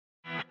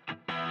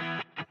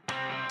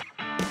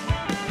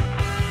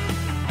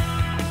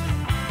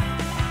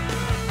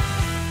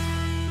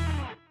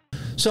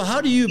So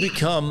how do you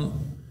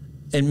become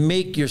and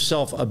make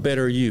yourself a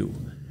better you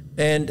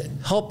and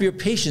help your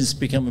patients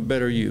become a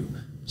better you?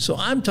 So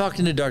I'm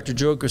talking to Dr.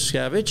 Joe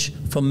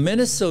Gryskiewicz from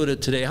Minnesota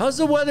today. How's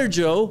the weather,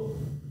 Joe?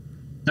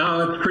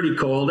 Oh, it's pretty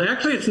cold.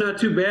 Actually, it's not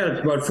too bad.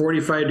 It's about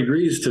 45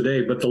 degrees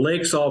today, but the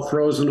lake's all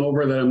frozen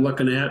over that I'm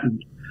looking at.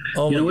 And,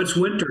 it's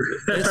winter.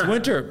 It's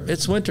winter.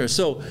 It's winter.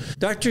 So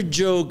Dr.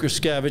 Joe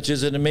Gryskiewicz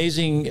is an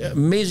amazing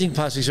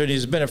plastic surgeon.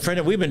 He's been a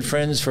friend. We've been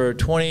friends for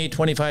 20,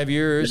 25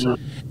 years. Yeah.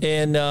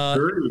 And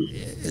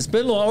it's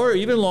been longer,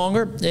 even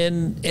longer.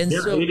 And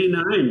so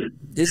 89.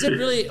 Is it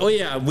really? Oh,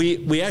 yeah.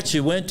 We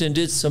actually went and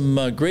did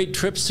some great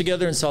trips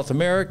together in South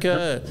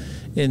America.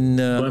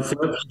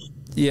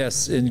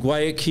 Yes, in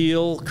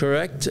Guayaquil,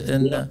 correct?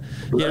 And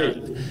right.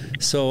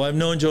 So I've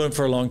known Joe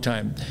for a long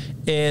time.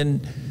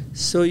 And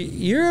so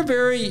you're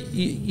a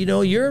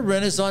you're a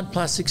Renaissance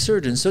plastic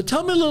surgeon. So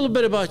tell me a little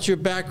bit about your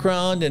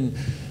background and,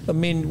 I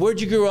mean,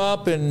 where'd you grow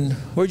up and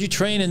where'd you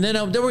train? And then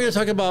we're going to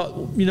talk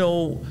about,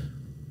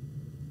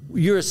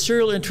 you're a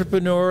serial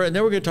entrepreneur, and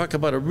then we're going to talk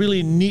about a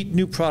really neat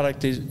new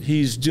product that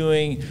he's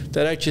doing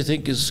that I actually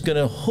think is going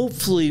to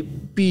hopefully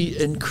be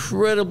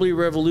incredibly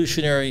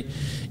revolutionary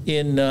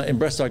in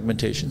breast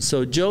augmentation.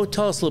 So Joe,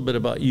 tell us a little bit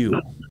about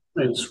you.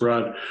 Thanks,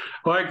 Rod.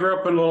 Well, I grew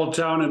up in a little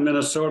town in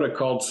Minnesota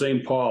called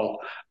St. Paul,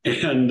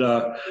 and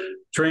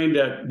trained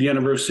at the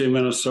University of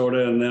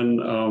Minnesota, and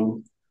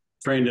then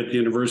trained at the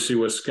University of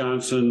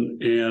Wisconsin.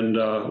 And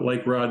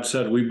like Rod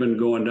said, we've been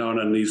going down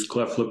on these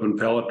cleft lip and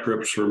palate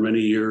trips for many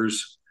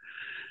years.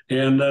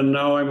 And then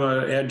now I'm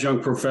an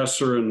adjunct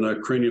professor in the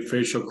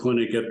craniofacial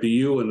clinic at the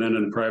U, and then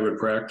in private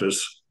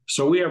practice.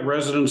 So we have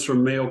residents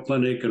from Mayo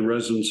Clinic and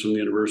residents from the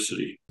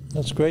university.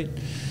 That's great.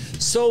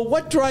 So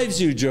what drives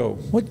you, Joe?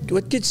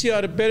 What gets you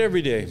out of bed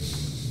every day?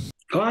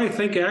 I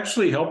think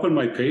actually helping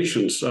my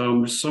patients.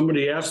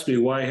 Somebody asked me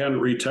why I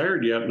hadn't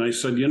retired yet, and I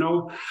said,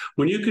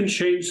 when you can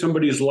change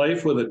somebody's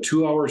life with a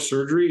 2-hour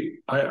surgery,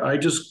 I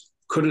just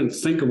couldn't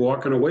think of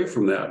walking away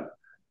from that.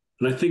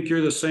 And I think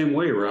you're the same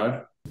way,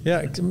 Rod.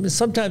 Yeah,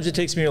 sometimes it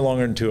takes me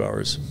longer than 2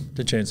 hours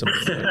to change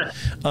something.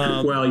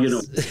 Well,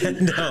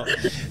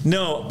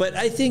 No, but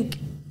I think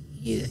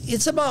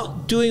it's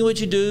about doing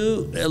what you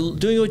do,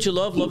 doing what you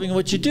love, loving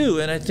what you do.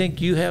 And I think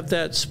you have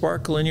that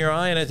sparkle in your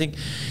eye. And I think,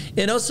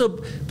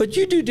 but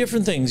you do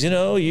different things. You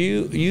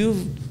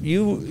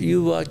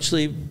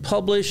actually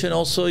publish, and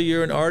also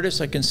you're an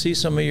artist. I can see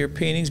some of your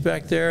paintings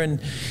back there.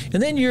 And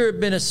then you've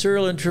been a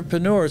serial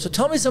entrepreneur. So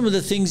tell me some of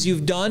the things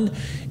you've done,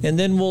 and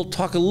then we'll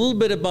talk a little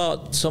bit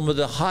about some of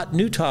the hot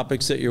new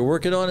topics that you're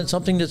working on and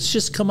something that's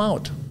just come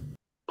out.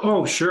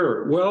 Oh,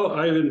 sure. Well,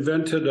 I've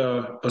invented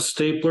a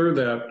stapler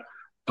that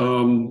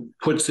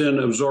puts in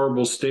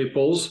absorbable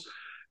staples.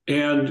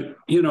 And,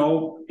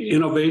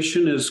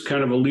 innovation is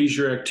kind of a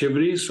leisure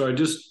activity. So I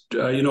just,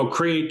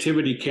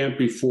 creativity can't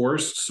be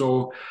forced.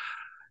 So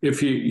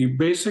if you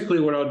basically,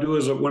 what I'll do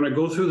is when I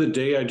go through the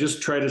day, I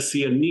just try to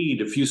see a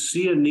need. If you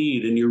see a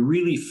need and you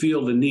really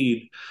feel the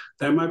need,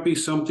 that might be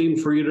something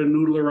for you to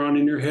noodle around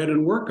in your head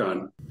and work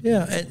on.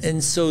 Yeah,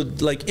 and so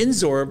like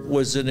Insorb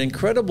was an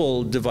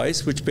incredible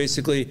device which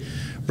basically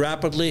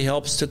rapidly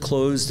helps to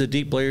close the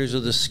deep layers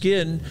of the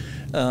skin,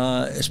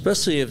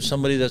 especially if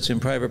somebody that's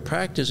in private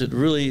practice. It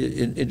really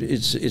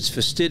it's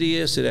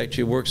fastidious. It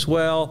actually works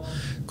well,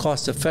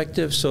 cost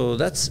effective. So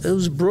it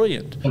was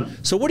brilliant.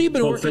 So what have you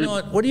been working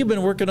on? What have you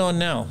been working on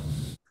now?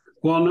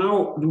 Well,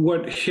 now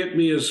what hit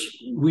me is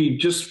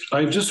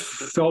I just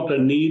felt a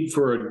need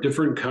for a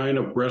different kind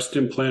of breast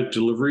implant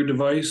delivery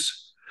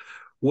device.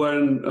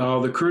 When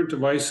the current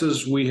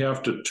devices, we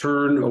have to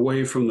turn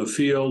away from the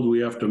field, we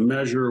have to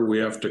measure, we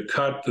have to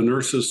cut. The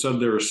nurses said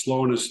they were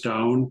slowing us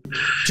down.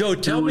 Joe,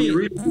 tell me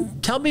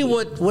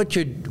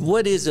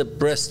what is a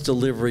breast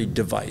delivery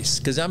device?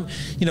 Because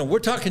we're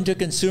talking to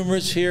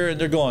consumers here, and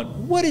they're going,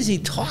 "What is he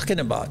talking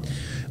about?"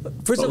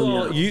 First of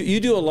all, you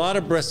do a lot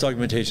of breast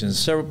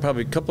augmentations,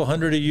 probably a couple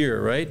hundred a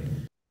year, right?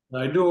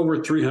 I do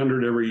over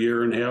 300 every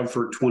year and have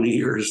for 20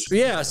 years.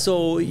 Yeah,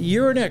 so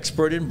you're an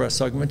expert in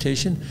breast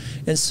augmentation.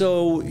 And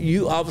so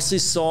you obviously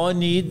saw a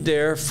need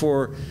there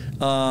for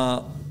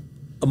a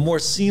more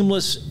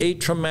seamless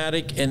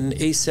atraumatic and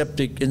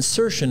aseptic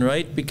insertion,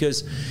 right?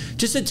 Because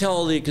just to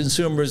tell the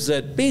consumers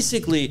that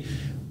basically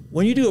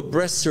when you do a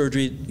breast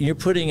surgery, you're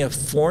putting a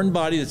foreign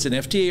body that's an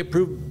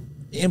FDA-approved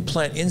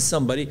implant in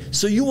somebody,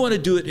 so you want to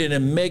do it in a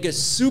mega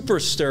super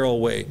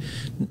sterile way,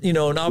 and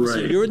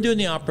obviously you're doing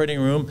the operating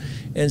room.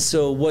 And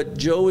so what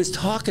Joe is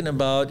talking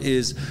about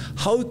is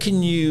how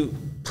can you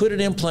put an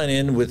implant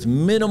in with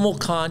minimal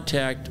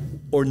contact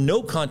or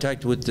no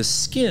contact with the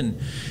skin,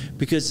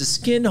 because the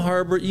skin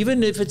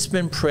even if it's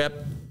been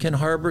prepped, can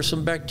harbor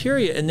some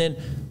bacteria, and then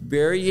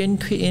very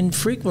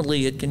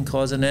infrequently it can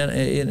cause an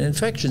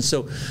infection.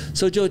 So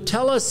Joe,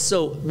 tell us,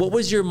 what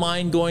was your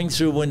mind going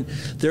through when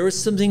there were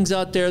some things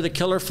out there, the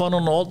Keller funnel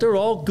and all, they're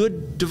all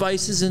good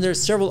devices, and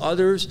there's several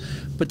others,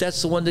 but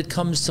that's the one that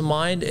comes to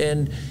mind.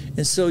 And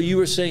so you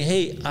were saying,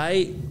 hey,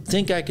 I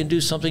think I can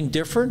do something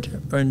different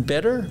and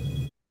better?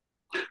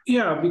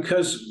 Yeah,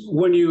 because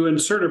when you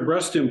insert a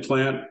breast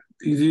implant,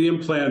 the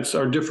implants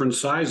are different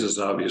sizes,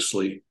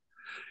 obviously.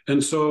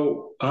 And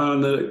so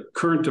on the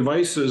current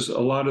devices, a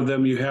lot of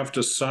them, you have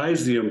to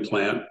size the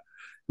implant,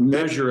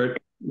 measure it,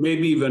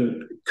 maybe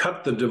even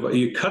cut the device.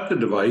 You cut the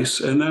device,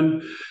 and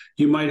then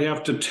you might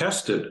have to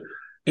test it.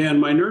 And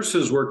my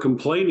nurses were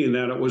complaining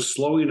that it was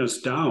slowing us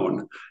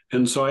down.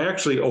 And so I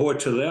actually owe it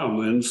to them.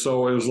 And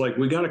so it was like,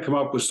 we got to come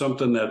up with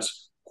something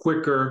that's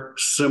quicker,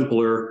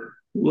 simpler,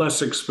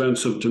 less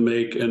expensive to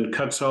make, and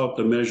cuts out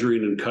the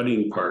measuring and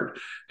cutting part.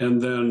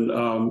 And then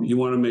you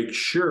want to make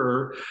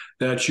sure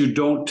that you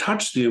don't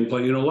touch the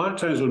implant. You know, a lot of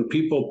times when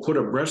people put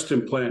a breast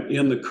implant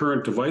in the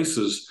current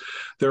devices,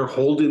 they're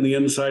holding the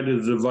inside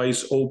of the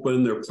device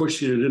open, they're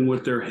pushing it in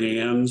with their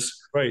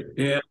hands. Right.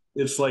 And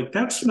it's like,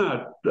 that's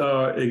not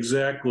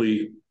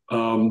exactly,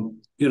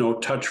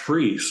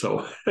 touch-free.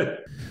 So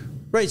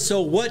Right.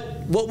 So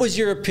what was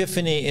your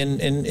epiphany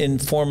in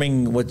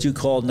forming what you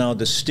call now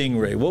the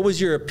Stingray? What was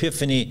your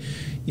epiphany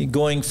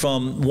going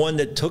from one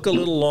that took a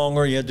little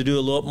longer, you had to do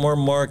a lot more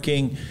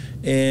marking,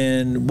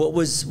 and what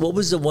was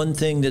the one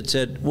thing that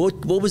said,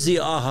 what was the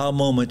aha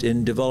moment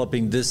in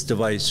developing this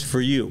device for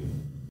you?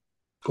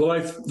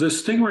 Well, the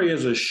Stingray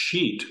is a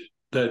sheet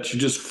that you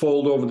just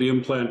fold over the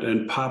implant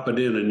and pop it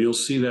in, and you'll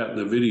see that in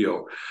the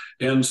video.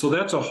 And so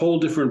that's a whole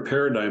different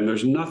paradigm.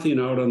 There's nothing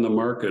out on the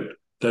market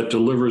that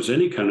delivers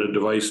any kind of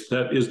device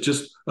that is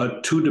just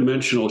a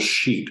two-dimensional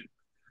sheet.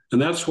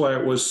 And that's why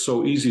it was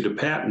so easy to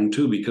patent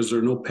too, because there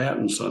are no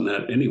patents on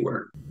that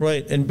anywhere.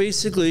 Right. And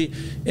basically,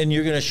 and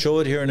you're going to show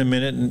it here in a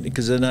minute,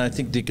 because then I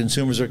think the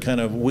consumers are kind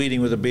of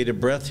waiting with a bated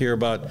breath here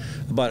about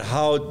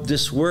how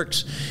this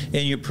works.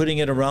 And you're putting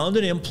it around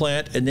an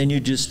implant, and then you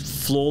just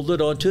fold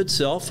it onto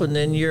itself, and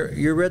then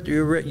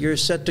you're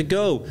set to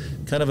go.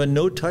 Kind of a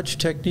no-touch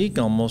technique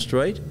almost,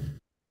 right?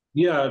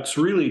 Yeah, it's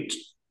really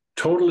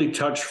totally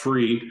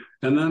touch-free,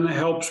 and then it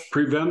helps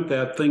prevent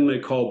that thing they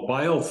call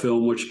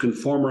biofilm, which can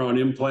form around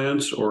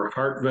implants or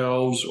heart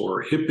valves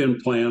or hip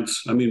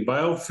implants. I mean,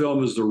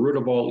 biofilm is the root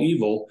of all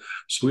evil,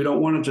 so we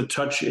don't want it to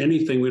touch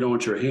anything. We don't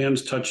want your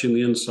hands touching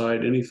the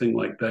inside, anything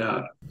like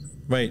that.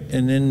 Right,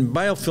 and then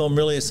biofilm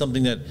really is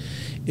something that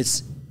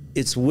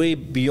it's way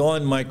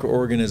beyond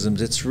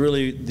microorganisms. It's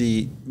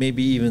really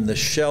maybe even the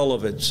shell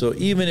of it. So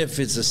even if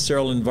it's a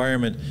sterile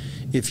environment,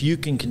 if you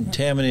can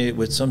contaminate it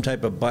with some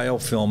type of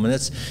biofilm, and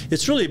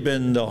it's really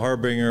been the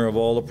harbinger of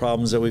all the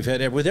problems that we've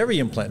had with every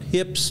implant,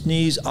 hips,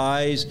 knees,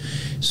 eyes.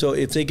 So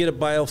if they get a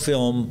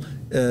biofilm,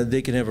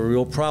 they can have a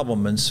real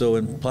problem. And so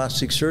in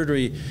plastic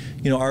surgery,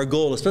 our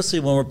goal, especially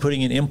when we're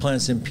putting in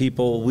implants in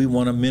people, we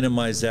want to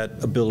minimize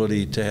that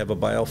ability to have a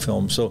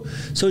biofilm.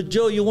 So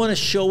Joe, you want to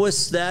show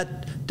us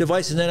that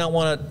device, and then I'm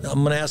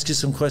going to ask you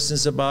some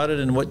questions about it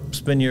and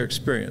what's been your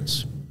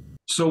experience.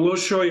 So we'll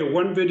show you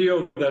one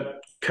video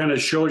that kind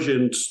of shows you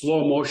in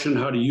slow motion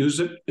how to use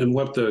it and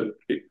what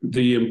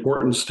the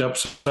important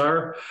steps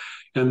are.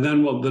 And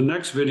then the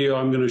next video,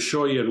 I'm going to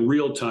show you in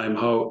real time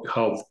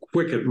how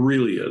quick it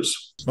really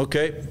is.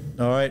 Okay.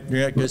 All right.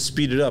 You're not going to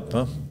speed it up,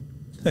 huh?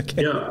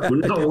 Okay. Yeah.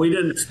 No, we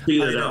didn't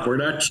speed it up. We're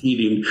not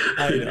cheating.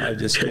 I know, I'm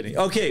just kidding.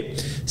 Okay.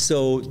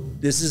 So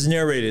this is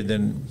narrated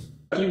then.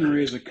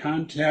 Stingray is a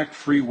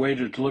contact-free way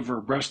to deliver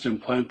a breast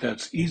implant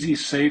that's easy,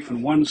 safe,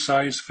 and one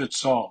size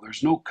fits all.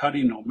 There's no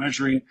cutting, no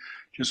measuring.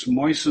 Just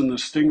moisten the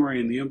Stingray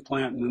in the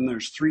implant, and then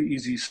there's 3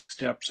 easy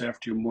steps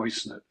after you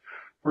moisten it.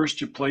 First,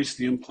 you place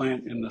the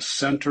implant in the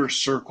center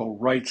circle,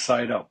 right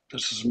side up.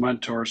 This is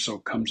Mentor, so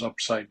it comes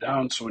upside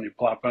down, so when you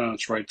plop it on,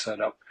 it's right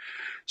side up.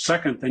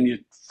 Second, then you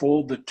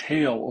fold the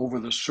tail over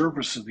the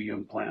surface of the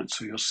implant,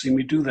 so you'll see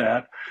me do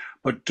that.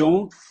 But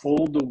don't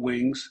fold the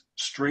wings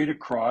straight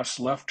across,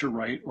 left to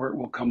right, or it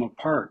will come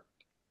apart.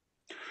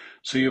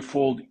 So you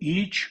fold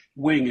each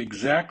wing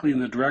exactly in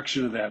the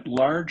direction of that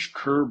large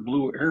curved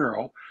blue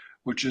arrow,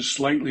 which is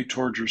slightly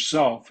towards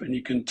yourself, and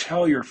you can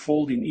tell you're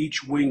folding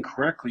each wing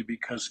correctly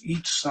because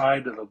each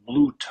side of the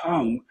blue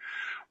tongue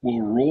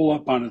will roll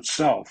up on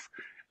itself.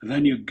 And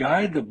then you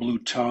guide the blue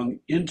tongue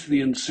into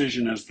the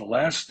incision as the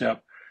last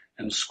step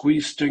and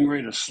squeeze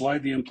Stingray to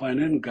slide the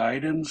implant in,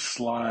 guide and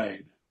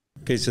slide.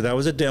 Okay, so that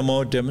was a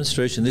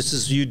demonstration. This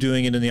is you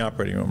doing it in the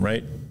operating room,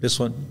 right? This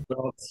one?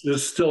 Well,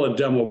 it's still a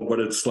demo, but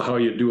it's how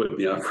you do it in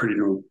the operating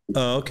room.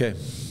 Oh, okay.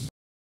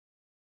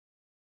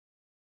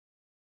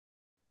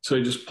 So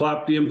you just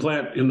plop the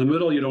implant in the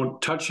middle. You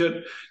don't touch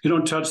it. You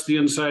don't touch the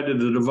inside of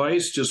the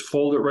device. Just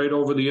fold it right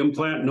over the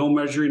implant. No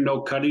measuring,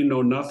 no cutting,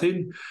 no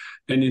nothing.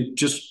 And you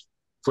just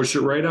push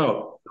it right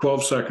out.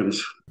 12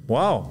 seconds.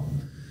 Wow.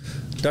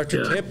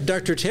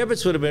 Dr.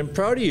 Tibbetts would have been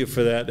proud of you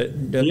for that.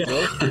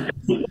 Yeah.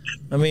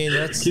 I mean,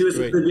 that's he was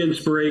great. a big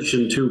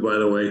inspiration too, by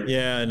the way.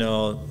 Yeah, I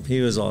know.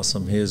 He was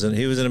awesome. He was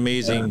an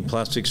amazing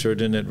plastic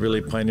surgeon that really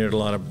pioneered a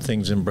lot of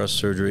things in breast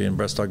surgery and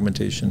breast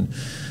augmentation,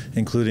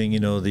 including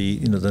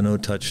the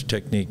no-touch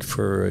technique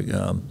for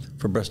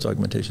breast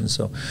augmentation.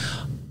 So,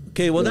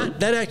 okay, well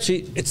that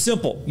actually, it's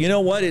simple. You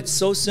know what? It's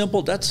so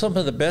simple. That's some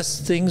of the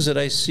best things that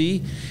I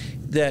see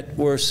that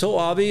were so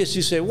obvious.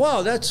 You say,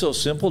 wow, that's so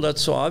simple,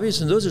 that's so obvious,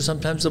 and those are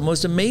sometimes the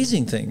most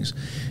amazing things.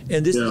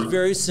 And this is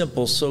very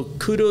simple. So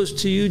kudos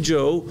to you,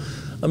 Joe.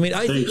 I mean,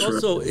 I think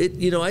Thanks, also,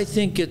 I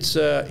think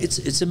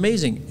it's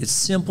amazing. It's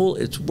simple,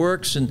 it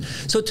works. And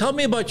so tell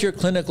me about your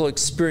clinical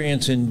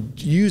experience in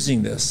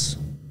using this.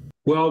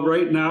 Well,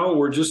 right now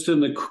we're just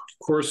in the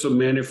course of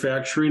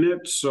manufacturing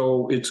it.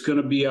 So it's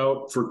going to be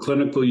out for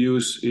clinical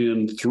use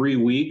in 3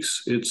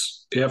 weeks.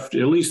 It's at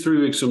least 3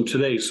 weeks from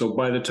today. So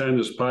by the time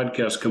this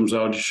podcast comes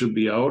out, it should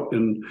be out,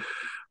 and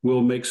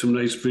we'll make some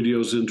nice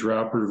videos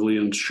interoperatively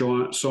and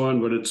so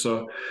on. But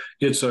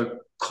it's a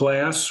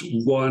class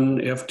 1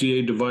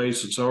 FDA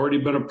device. It's already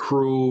been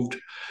approved.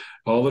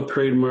 All the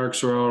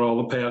trademarks are out, all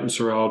the patents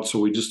are out. So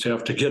we just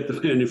have to get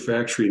the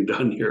manufacturing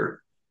done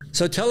here.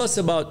 So tell us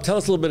a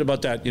little bit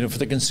about that, for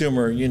the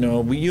consumer.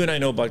 You and I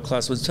know about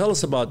class 1. Tell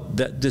us about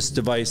this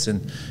device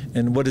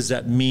and what does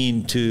that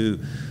mean to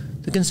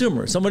the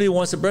consumer? Somebody who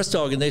wants a breast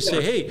dog and they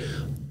say, hey,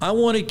 I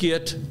want to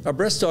get a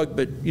breast dog,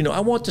 but I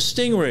want the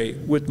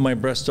Stingray with my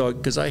breast dog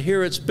because I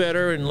hear it's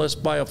better and less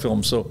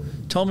biofilm. So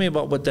tell me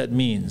about what that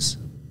means.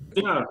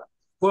 Yeah.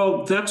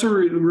 Well, that's a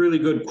really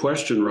good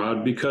question,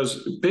 Rod,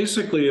 because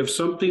basically if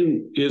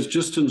something is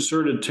just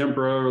inserted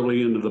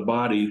temporarily into the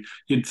body,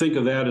 you'd think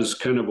of that as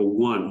kind of a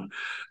 1.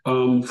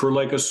 For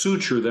like a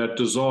suture that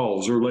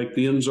dissolves, or like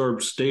the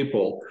Insorb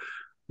staple,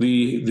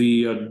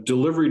 the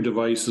delivery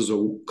device is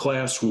a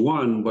class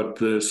 1, but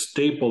the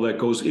staple that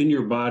goes in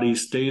your body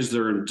stays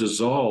there and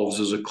dissolves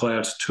is a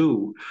class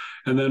 2.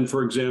 And then,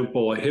 for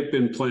example, a hip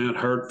implant,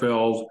 heart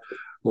valve,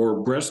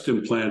 or breast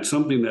implant,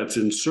 something that's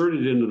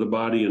inserted into the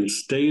body and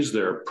stays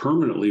there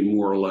permanently,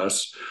 more or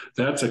less,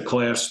 that's a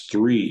class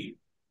 3.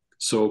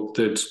 So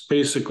that's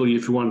basically,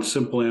 if you want a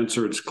simple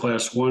answer, it's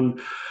class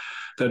 1.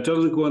 That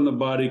doesn't go in the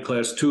body.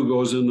 Class 2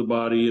 goes in the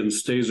body and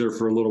stays there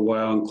for a little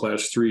while. And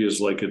class 3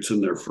 is like it's in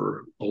there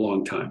for a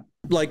long time.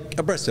 Like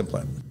a breast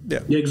implant.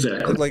 Yeah.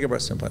 Exactly. Like a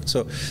breast implant.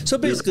 So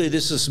basically,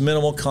 this is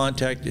minimal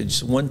contact.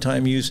 It's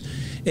one-time use.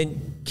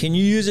 And can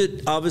you use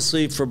it,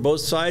 obviously, for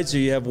both sides, or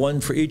you have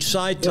one for each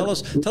side? Tell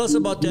us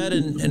about that,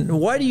 and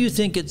why do you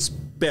think it's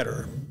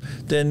better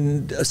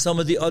than some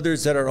of the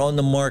others that are on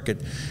the market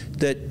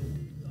that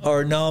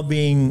are now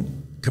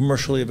being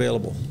commercially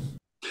available?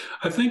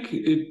 I think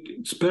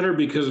it's better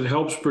because it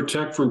helps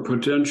protect from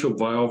potential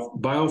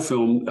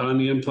biofilm on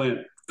the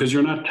implant, because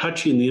you're not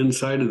touching the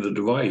inside of the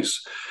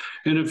device.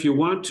 And if you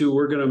want to,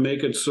 we're going to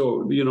make it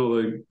so,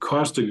 the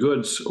cost of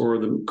goods or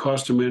the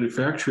cost of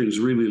manufacturing is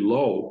really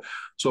low.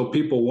 So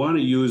people want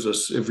to use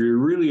us. If you're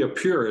really a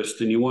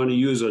purist and you want to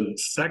use a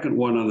second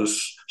one on the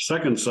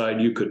second side,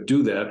 you could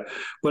do that.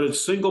 But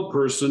it's single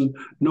person,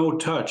 no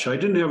touch. I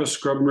didn't have a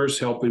scrub nurse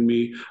helping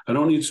me. I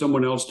don't need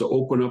someone else to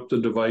open up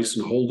the device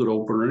and hold it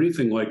open or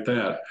anything like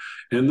that.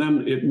 And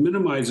then it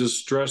minimizes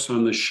stress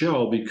on the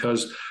shell,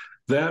 because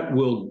that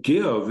will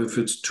give, if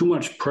it's too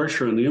much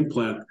pressure on the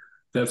implant,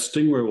 that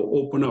Stingray will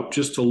open up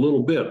just a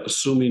little bit,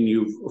 assuming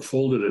you've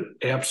folded it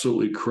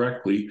absolutely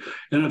correctly.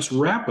 And it's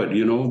rapid,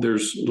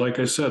 there's, like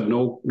I said,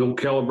 no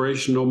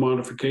calibration, no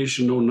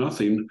modification, no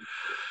nothing.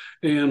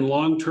 And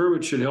long-term,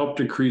 it should help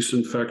decrease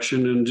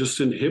infection and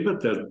just inhibit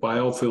that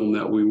biofilm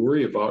that we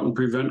worry about and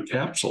prevent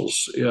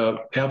capsules.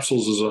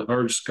 Capsules is a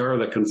hard scar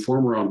that can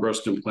form around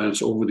breast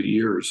implants over the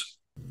years.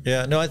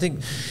 Yeah, no, I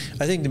think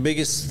the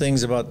biggest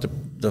things about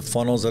the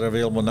funnels that are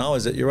available now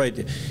is that you're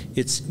right.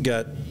 It's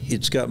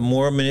got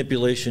more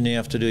manipulation you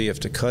have to do. You have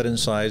to cut and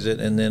size it,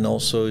 and then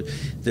also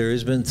there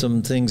has been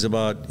some things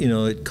about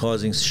it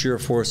causing shear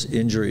force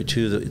injury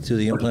to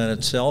the implant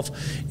itself.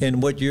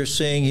 And what you're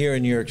saying here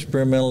in your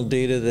experimental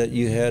data that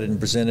you had and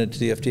presented to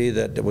the FDA,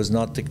 that was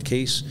not the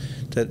case.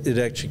 That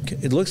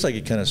it looks like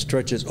it kind of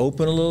stretches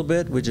open a little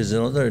bit, which is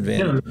another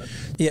advantage.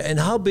 Yeah, and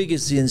how big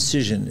is the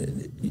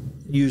incision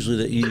usually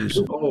that you use?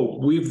 Oh,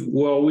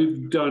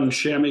 we've done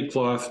chamois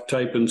cloth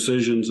type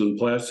incisions and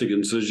plastic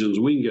incisions.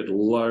 We can get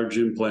large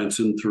implants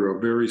in through a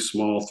very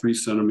small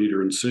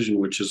 3-centimeter incision,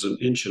 which is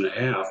 1.5 inches.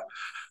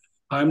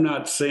 I'm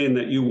not saying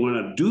that you want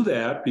to do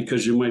that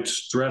because you might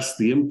stress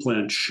the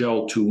implant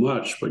shell too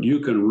much, but you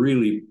can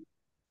really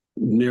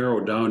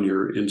narrow down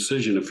your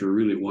incision if you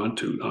really want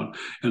to.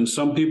 And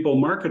some people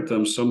market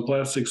them. Some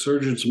plastic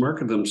surgeons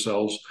market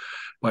themselves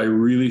by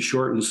really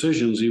short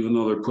incisions, even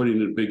though they're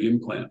putting in big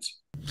implants.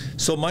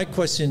 So my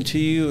question to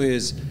you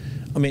is,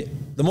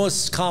 the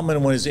most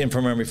common one is the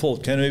inframammary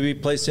fold. Can it be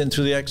placed in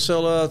through the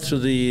axilla, through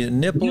the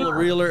nipple,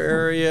 realer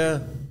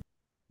area?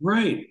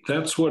 Right.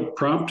 That's what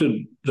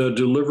prompted the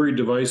delivery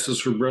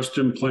devices for breast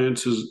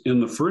implants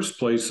in the first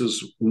place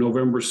is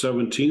November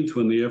 17th,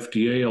 when the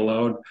FDA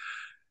allowed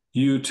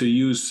you to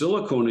use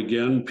silicone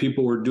again.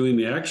 People were doing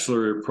the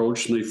axillary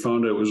approach, and they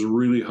found it was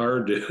really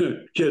hard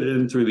to get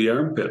in through the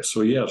armpit.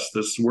 So yes,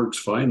 this works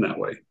fine that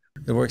way.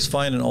 It works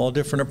fine in all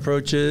different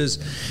approaches,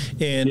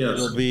 and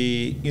it'll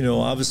be,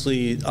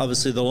 obviously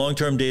the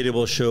long-term data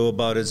will show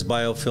about its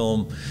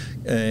biofilm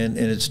and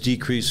its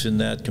decrease in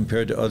that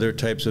compared to other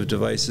types of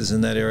devices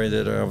in that area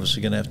that are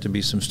obviously going to have to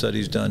be some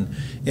studies done.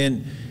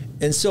 And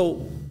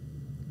so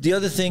the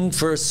other thing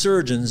for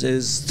surgeons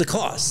is the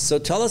cost. So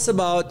tell us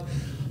about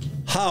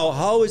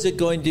how is it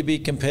going to be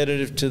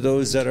competitive to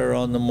those that are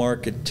on the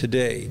market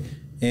today?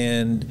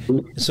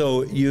 And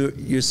so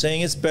you're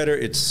saying it's better,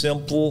 it's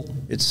simple,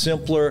 it's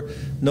simpler,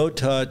 no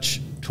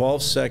touch,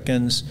 12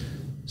 seconds.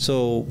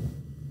 So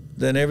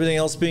then everything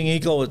else being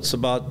equal, it's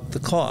about the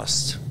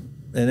cost.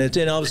 And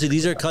obviously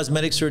these are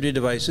cosmetic surgery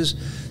devices.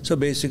 So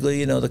basically,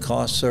 you know, the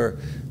costs are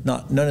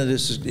none of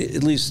this is,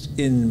 at least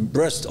in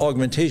breast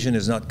augmentation,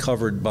 is not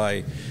covered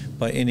by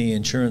any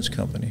insurance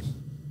company.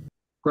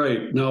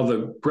 Right. Now,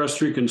 the breast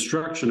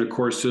reconstruction, of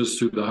course, is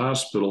through the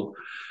hospital,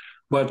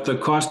 but the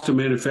cost of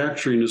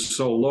manufacturing is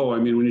so low. I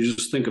mean, when you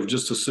just think of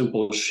just a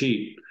simple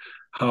sheet,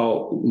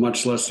 how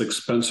much less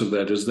expensive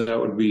that is, that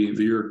would be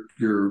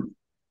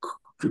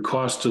the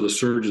cost to the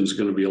surgeon is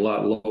going to be a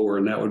lot lower,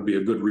 and that would be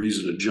a good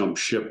reason to jump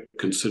ship,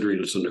 considering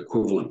it's an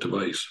equivalent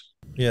device.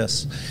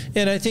 Yes,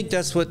 and I think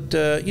that's what,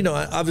 you know,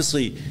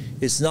 obviously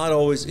it's not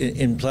always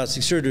in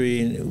plastic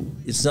surgery,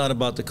 it's not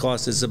about the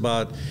cost, it's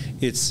about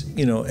its,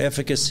 you know,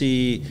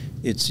 efficacy,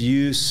 its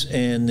use,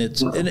 and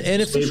its and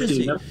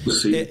efficiency.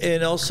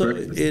 And also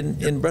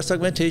in breast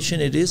augmentation,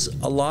 it is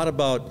a lot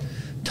about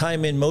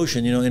time in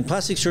motion. You know, in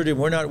plastic surgery,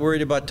 we're not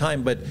worried about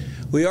time, but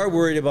we are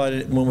worried about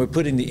it when we're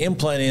putting the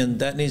implant in.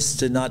 That needs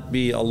to not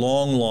be a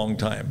long, long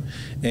time.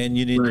 And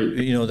you need,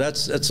 you know,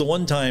 that's the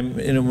one time,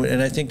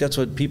 and I think that's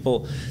what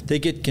people, they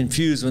get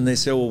confused when they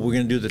say, well, we're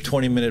going to do the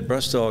 20-minute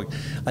breast aug.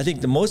 I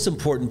think the most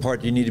important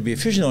part you need to be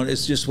efficient on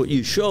is just what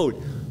you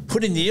showed.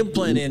 Putting the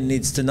implant in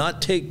needs to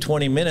not take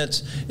 20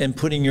 minutes, and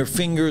putting your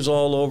fingers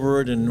all over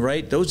it, and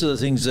those are the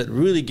things that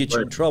really get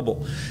you in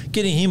trouble.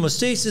 Getting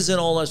hemostasis and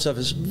all that stuff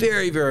is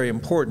very, very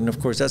important. Of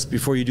course, that's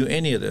before you do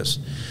any of this.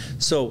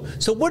 So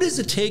what is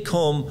the take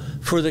home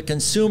for the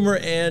consumer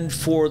and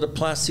for the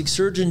plastic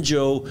surgeon,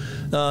 Joe,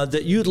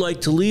 that you'd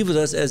like to leave with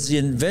us as the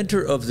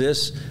inventor of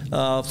this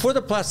for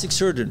the plastic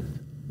surgeon?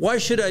 Why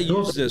should I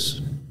use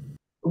this?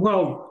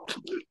 Well,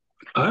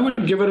 I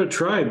would give it a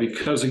try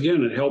because,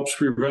 again, it helps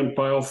prevent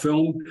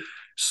biofilm.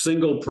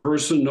 Single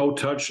person, no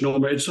touch,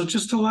 no. It's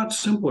just a lot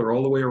simpler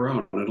all the way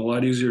around and a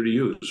lot easier to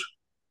use.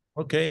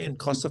 Okay, and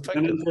cost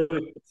effective.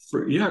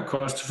 And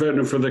cost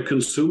effective for the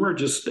consumer.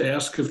 Just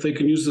ask if they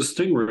can use the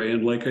Stingray,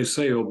 and like I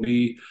say, we'll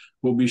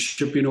be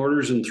shipping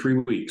orders in 3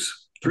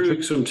 weeks. 3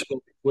 weeks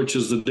until, which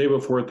is the day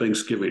before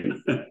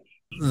Thanksgiving.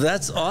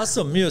 That's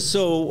awesome. Yeah.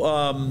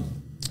 So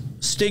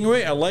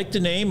Stingray, I like the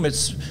name.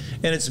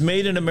 It's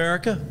made in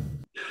America.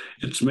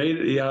 It's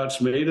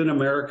made in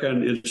America,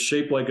 and it's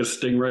shaped like a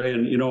stingray.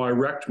 And, you know, I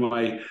wrecked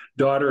my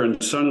daughter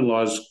and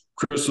son-in-law's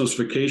Christmas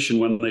vacation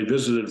when they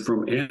visited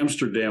from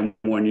Amsterdam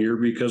one year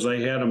because I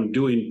had them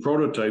doing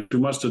prototypes. We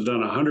must have done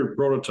 100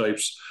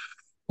 prototypes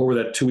over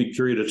that 2-week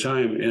period of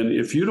time. And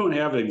if you don't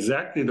have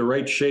exactly the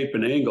right shape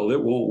and angle,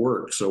 it won't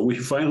work. So we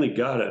finally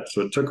got it.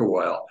 So it took a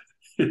while.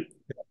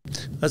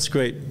 That's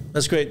great.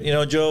 That's great. You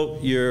know, Joe,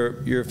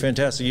 you're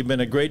fantastic. You've been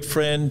a great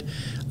friend.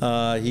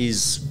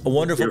 He's a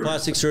wonderful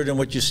plastic surgeon.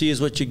 What you see is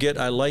what you get.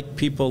 I like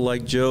people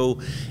like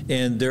Joe,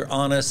 and they're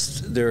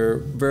honest. They're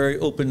very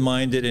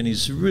open-minded, and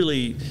he's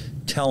really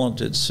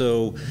talented.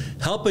 So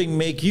helping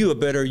make you a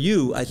better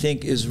you, I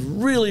think, is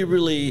really,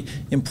 really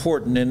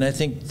important. And I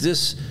think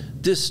this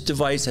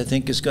device, I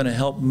think, is going to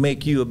help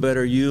make you a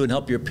better you and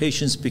help your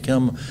patients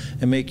become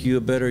and make you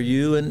a better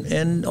you,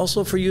 and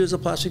also for you as a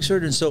plastic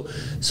surgeon. So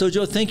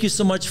Joe, thank you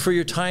so much for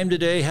your time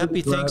today.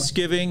 Happy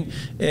Thanksgiving,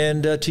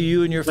 and to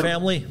you and your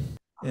family.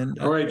 And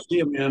all right, see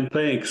you, man.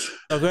 Thanks.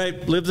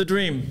 Okay, live the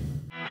dream.